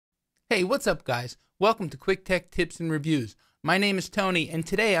Hey, what's up guys? Welcome to Quick Tech Tips and Reviews. My name is Tony and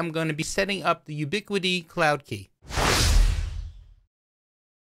today I'm going to be setting up the Ubiquiti Cloud Key.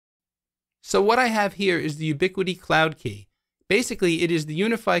 So what I have here is the Ubiquiti Cloud Key. Basically, it is the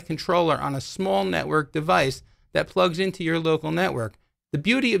Unify controller on a small network device that plugs into your local network. The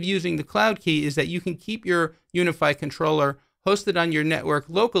beauty of using the Cloud Key is that you can keep your Unify controller hosted on your network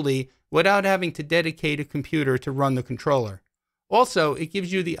locally without having to dedicate a computer to run the controller. Also, it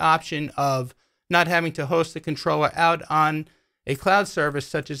gives you the option of not having to host the controller out on a cloud service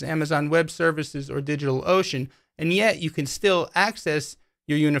such as Amazon Web Services or DigitalOcean, and yet you can still access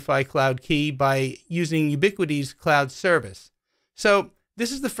your Unify Cloud Key by using Ubiquiti's cloud service. So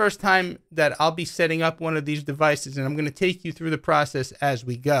this is the first time that I'll be setting up one of these devices, and I'm going to take you through the process as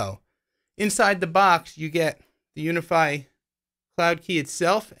we go. Inside the box, you get the Unify Cloud Key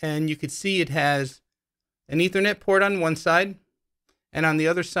itself, and you can see it has an Ethernet port on one side, and on the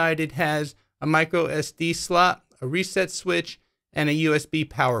other side it has a micro SD slot, a reset switch, and a USB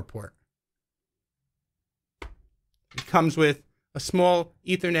power port. It comes with a small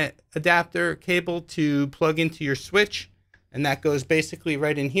Ethernet adapter cable to plug into your switch, and that goes basically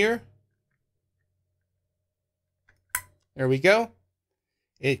right in here. There we go.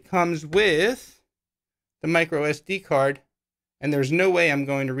 It comes with the micro SD card, and there's no way I'm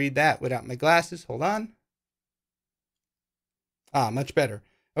going to read that without my glasses. Hold on. Much better.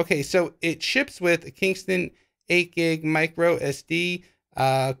 Okay, so it ships with a Kingston 8 gig micro SD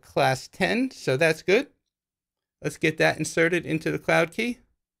class 10, so that's good. Let's get that inserted into the Cloud Key.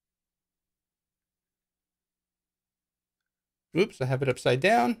 Oops, I have it upside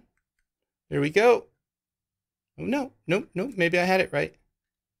down. There we go. Oh, no, nope, maybe I had it right.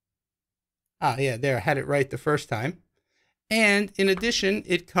 Yeah, there, I had it right the first time. And in addition,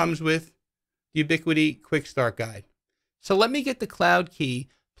 it comes with the Ubiquiti Quick Start Guide. So let me get the Cloud Key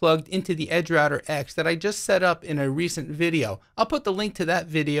plugged into the Edge Router X that I just set up in a recent video. I'll put the link to that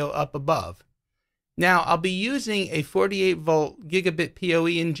video up above. Now, I'll be using a 48 volt gigabit PoE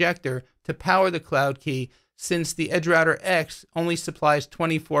injector to power the Cloud Key since the Edge Router X only supplies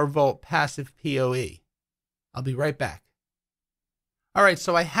 24 volt passive PoE. I'll be right back. All right,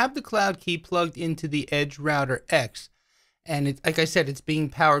 so I have the Cloud Key plugged into the Edge Router X, and like I said, it's being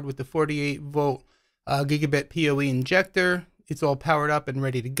powered with the 48 volt gigabit PoE injector. It's all powered up and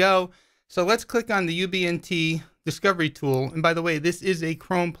ready to go. So let's click on the UBNT discovery tool. And by the way, this is a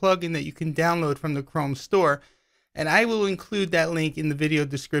Chrome plugin that you can download from the Chrome store. And I will include that link in the video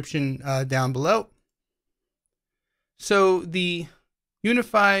description down below. So the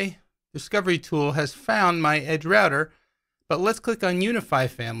Unify discovery tool has found my Edge router, but let's click on Unify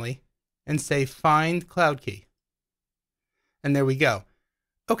family and say find Cloud Key. And there we go.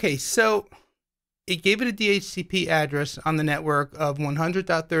 Okay, so it gave it a DHCP address on the network of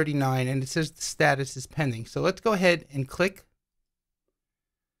 100.39, and it says the status is pending. So let's go ahead and click.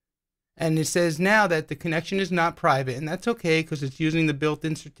 And it says now that the connection is not private, and that's okay because it's using the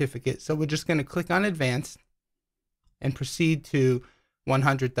built-in certificate. So we're just going to click on Advanced and proceed to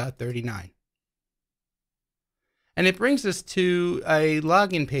 100.39. And it brings us to a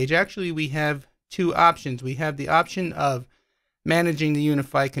login page. Actually, we have two options. We have the option of managing the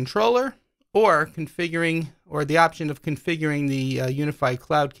Unify controller, or the option of configuring the Unify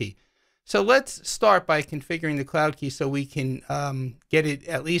Cloud Key. So let's start by configuring the Cloud Key so we can get it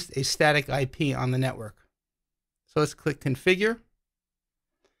at least a static IP on the network. So let's click Configure,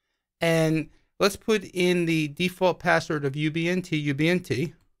 and let's put in the default password of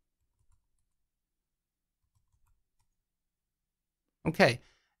UBNT. Okay.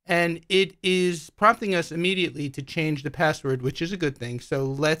 And it is prompting us immediately to change the password, which is a good thing. So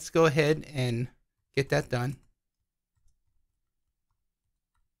let's go ahead and get that done.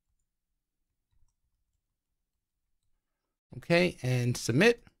 Okay, and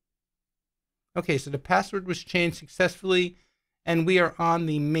submit. Okay, so the password was changed successfully, and we are on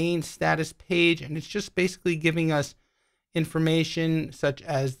the main status page, and it's just basically giving us information such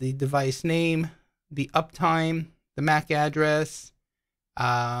as the device name, the uptime, the MAC address,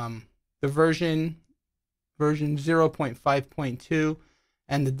 the version 0.5.2,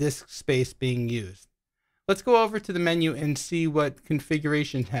 and the disk space being used. Let's go over to the menu and see what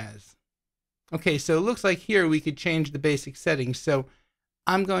configuration has. Okay, so it looks like here we could change the basic settings. So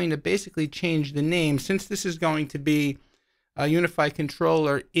I'm going to basically change the name. Since this is going to be a Unify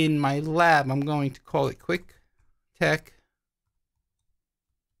controller in my lab, I'm going to call it Quick Tech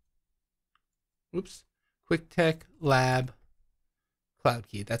Lab Cloud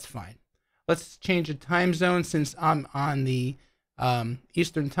Key. That's fine. Let's change the time zone since I'm on the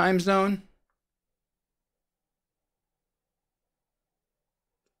Eastern time zone.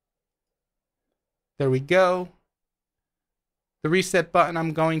 There we go. The reset button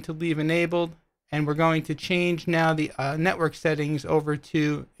I'm going to leave enabled, and we're going to change now the network settings over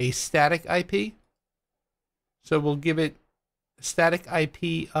to a static IP. So we'll give it a static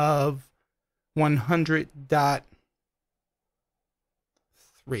IP of 100.3.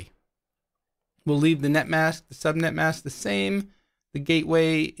 We'll leave the net mask, the subnet mask the same. The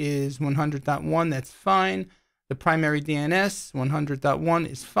gateway is 100.1, that's fine. The primary DNS, 100.1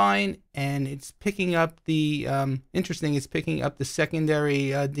 is fine. And it's picking up the, interesting, it's picking up the secondary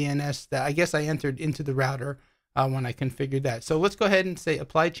DNS that I guess I entered into the router when I configured that. So let's go ahead and say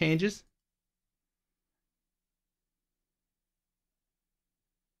apply changes.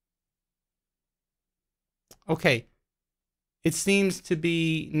 Okay, it seems to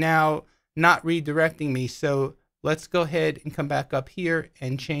be now not redirecting me, so let's go ahead and come back up here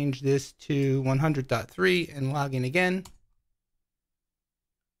and change this to 100.3 and log in again.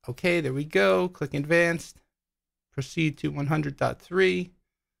 Okay, there we go. Click advanced, proceed to 100.3.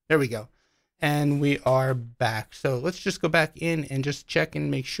 There we go. And we are back. So let's just go back in and just check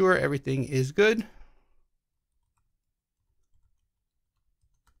and make sure everything is good.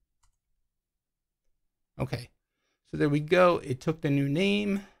 Okay, so there we go. It took the new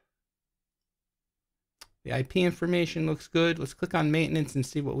name. The IP information looks good. Let's click on maintenance and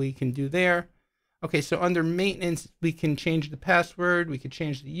see what we can do there. Okay, so under maintenance, we can change the password. We can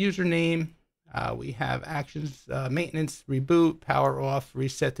change the username. We have actions, maintenance, reboot, power off,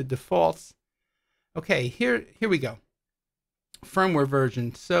 reset to defaults. Okay, here we go. Firmware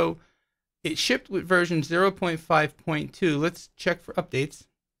version. So it shipped with version 0.5.2. Let's check for updates.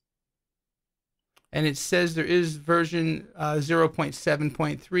 And it says there is version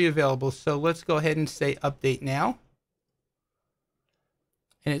 0.7.3 available. So let's go ahead and say update now.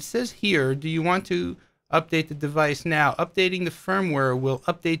 And it says here, do you want to update the device now? Updating the firmware will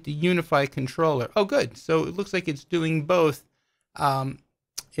update the Unify controller. Oh, good. So it looks like it's doing both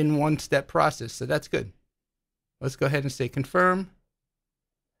in one-step process. So that's good. Let's go ahead and say confirm.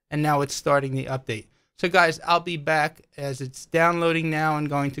 And now it's starting the update. So guys, I'll be back as it's downloading now and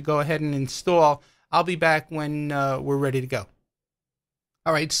going to go ahead and install. I'll be back when we're ready to go.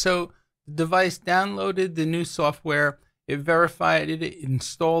 All right, so the device downloaded the new software, it verified it, it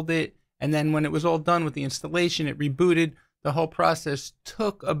installed it, and then when it was all done with the installation, it rebooted. The whole process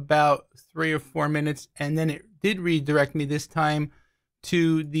took about 3 or 4 minutes, and then it did redirect me this time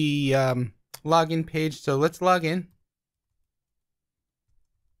to the login page. So let's log in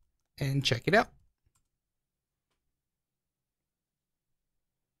and check it out.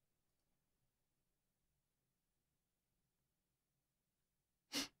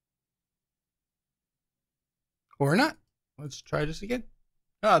 Or not. Let's try this again.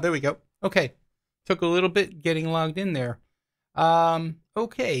 Oh, there we go. Okay. Took a little bit getting logged in there.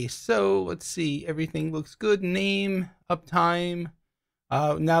 Okay, so let's see. Everything looks good. Name, uptime.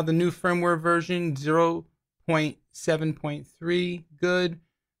 Now the new firmware version 0.7.3. Good.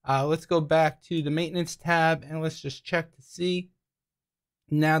 Let's go back to the maintenance tab and let's just check to see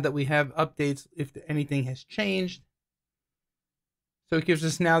now that we have updates if anything has changed. So it gives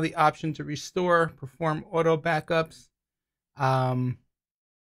us now the option to restore, perform auto backups, version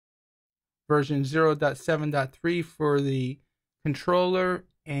 0.7.3 for the controller,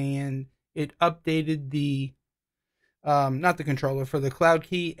 and it updated the, not the controller, for the cloud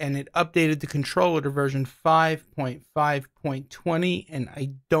key, and it updated the controller to version 5.5.20, and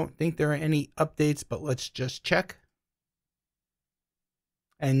I don't think there are any updates, but let's just check.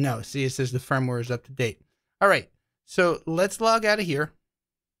 And no, see, it says the firmware is up to date. All right. So let's log out of here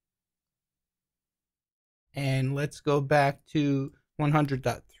and let's go back to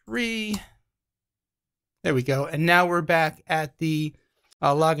 100.3. There we go. And now we're back at the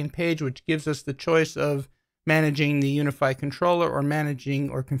login page, which gives us the choice of managing the Unify controller or managing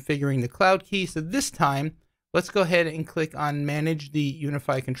or configuring the cloud key. So this time, let's go ahead and click on Manage the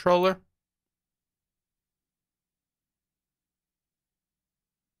Unify controller.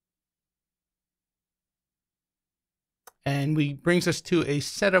 And brings us to a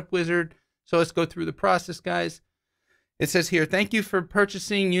setup wizard. So let's go through the process, guys. It says here, thank you for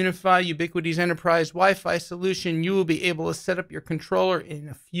purchasing Unify, Ubiquiti's enterprise Wi-Fi solution. You will be able to set up your controller in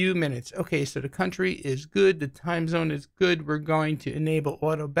a few minutes. Okay, so the country is good. The time zone is good. We're going to enable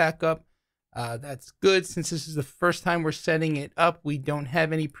auto backup. That's good. Since this is the first time we're setting it up, we don't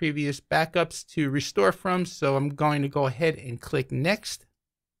have any previous backups to restore from. So I'm going to go ahead and click Next.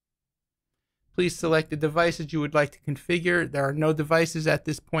 Please select the devices you would like to configure. There are no devices at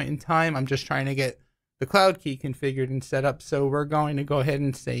this point in time. I'm just trying to get the cloud key configured and set up. So we're going to go ahead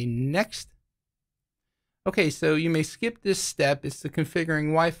and say Next. Okay, so you may skip this step. It's the configuring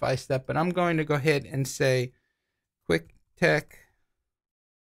Wi-Fi step, but I'm going to go ahead and say QuickTech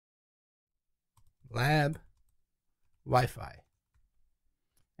Lab Wi-Fi.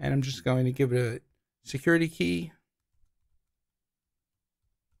 And I'm just going to give it a security key.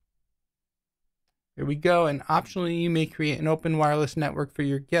 Here we go. And optionally, you may create an open wireless network for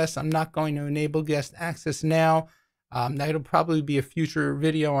your guests. I'm not going to enable guest access now. That'll probably be a future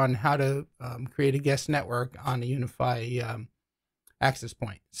video on how to create a guest network on a Unify access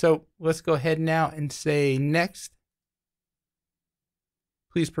point. So let's go ahead now and say next.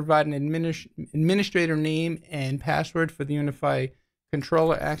 Please provide an administrator name and password for the Unify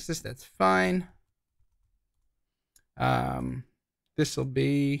controller access. That's fine. This will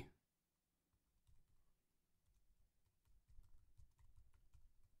be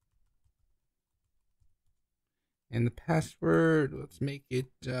and the password, let's make it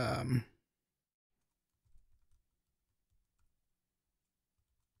there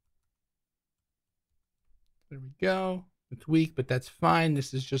we go. It's weak, but that's fine.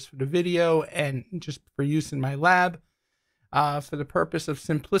 This is just for the video and just for use in my lab. For the purpose of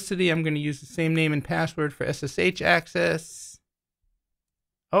simplicity, I'm going to use the same name and password for SSH access.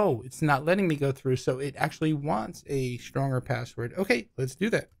 Oh, it's not letting me go through, so it actually wants a stronger password. Okay, let's do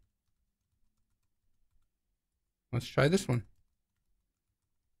that. Let's try this one.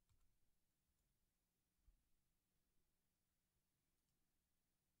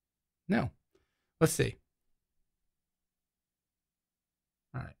 No. Let's see.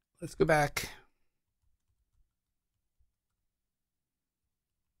 All right, let's go back.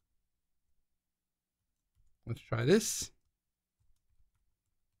 Let's try this.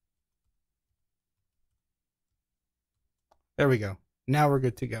 There we go. Now we're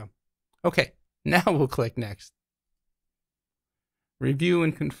good to go. Okay, now we'll click next. Review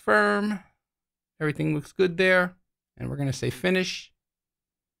and confirm. Everything looks good there. And we're going to say finish.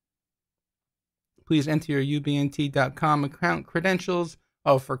 Please enter your ubnt.com account credentials.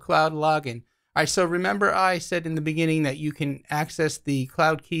 Oh, for cloud login. All right, so remember I said in the beginning that you can access the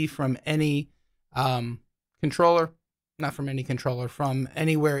cloud key from any controller. Not from any controller, from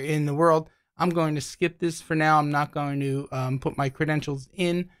anywhere in the world. I'm going to skip this for now. I'm not going to put my credentials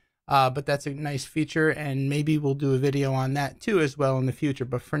in. But that's a nice feature, and maybe we'll do a video on that too as well in the future.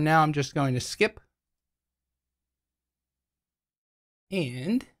 But for now, I'm just going to skip.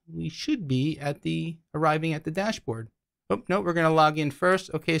 And we should be arriving at the dashboard. Oh, no, we're going to log in first.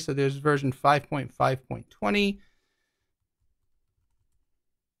 Okay, so there's version 5.5.20.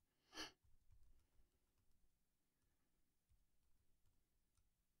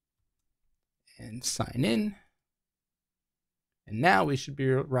 And sign in. And now we should be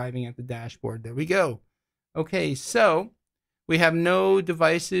arriving at the dashboard. There we go. Okay, so we have no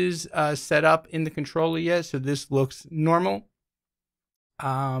devices set up in the controller yet, so this looks normal.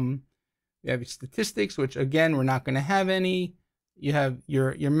 We have statistics, which again, we're not going to have any. You have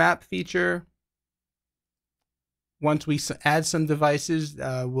your map feature. Once we add some devices,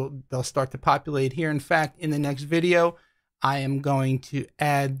 they'll start to populate here. In fact, in the next video, I am going to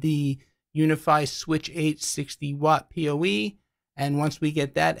add the Unify Switch 8 60 watt PoE. And once we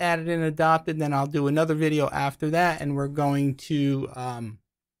get that added and adopted, then I'll do another video after that. And we're going to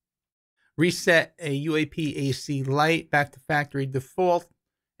reset a UAP AC light back to factory default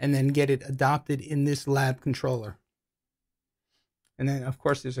and then get it adopted in this lab controller. And then, of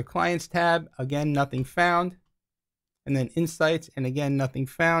course, there's a clients tab. Again, nothing found. And then insights, and again, nothing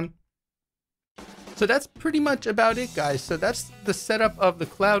found. So that's pretty much about it, guys. So that's the setup of the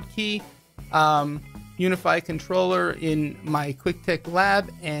Cloud Key Unify controller in my QuickTech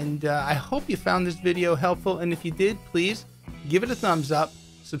lab, and I hope you found this video helpful, and if you did, please give it a thumbs up,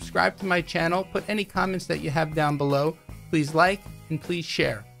 subscribe to my channel, put any comments that you have down below, please like, and please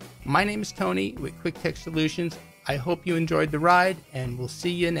share. My name is Tony with QuickTech Solutions. I hope you enjoyed the ride, and we'll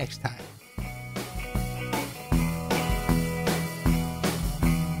see you next time.